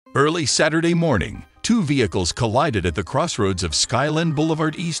Early Saturday morning, two vehicles collided at the crossroads of Skyland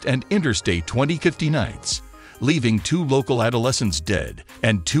Boulevard East and Interstate 2059, leaving two local adolescents dead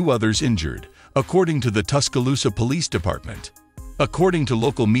and two others injured, according to the Tuscaloosa Police Department. According to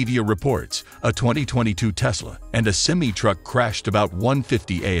local media reports, a 2022 Tesla and a semi-truck crashed about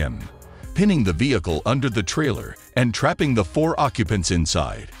 1:50 a.m., pinning the vehicle under the trailer and trapping the four occupants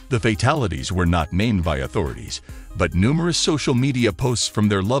inside. The fatalities were not named by authorities, but numerous social media posts from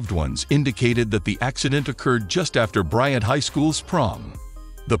their loved ones indicated that the accident occurred just after Bryant High School's prom.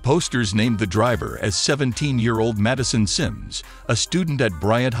 The posters named the driver as 17-year-old Madison Sims, a student at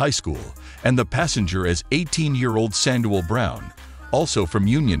Bryant High School, and the passenger as 18-year-old Sanduel Brown, also from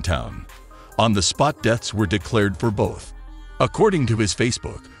Uniontown. On-the-spot deaths were declared for both. According to his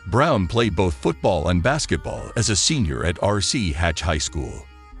Facebook, Brown played both football and basketball as a senior at R.C. Hatch High School.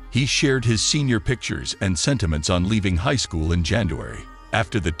 He shared his senior pictures and sentiments on leaving high school in January.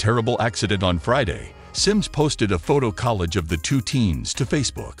 After the terrible accident on Friday, Sims posted a photo collage of the two teens to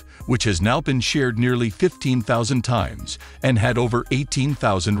Facebook, which has now been shared nearly 15,000 times and had over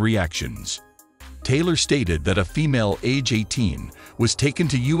 18,000 reactions. Taylor stated that a female age 18 was taken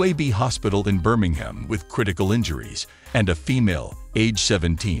to UAB Hospital in Birmingham with critical injuries, and a female age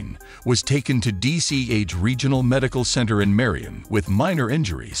 17 was taken to DCH Regional Medical Center in Marion with minor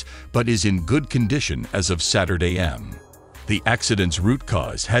injuries but is in good condition as of Saturday a.m. The accident's root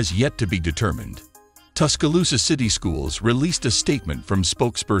cause has yet to be determined. Tuscaloosa City Schools released a statement from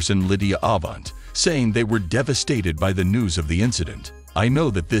spokesperson Lydia Avant, saying they were devastated by the news of the incident. "I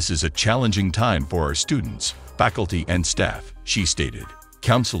know that this is a challenging time for our students, faculty, and staff," she stated.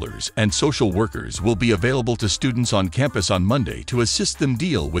 Counselors and social workers will be available to students on campus on Monday to assist them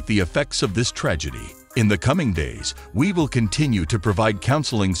deal with the effects of this tragedy. In the coming days, we will continue to provide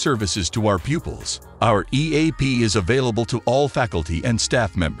counseling services to our pupils. Our EAP is available to all faculty and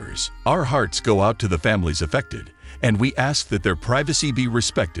staff members. Our hearts go out to the families affected, and we ask that their privacy be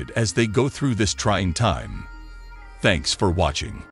respected as they go through this trying time. Thanks for watching.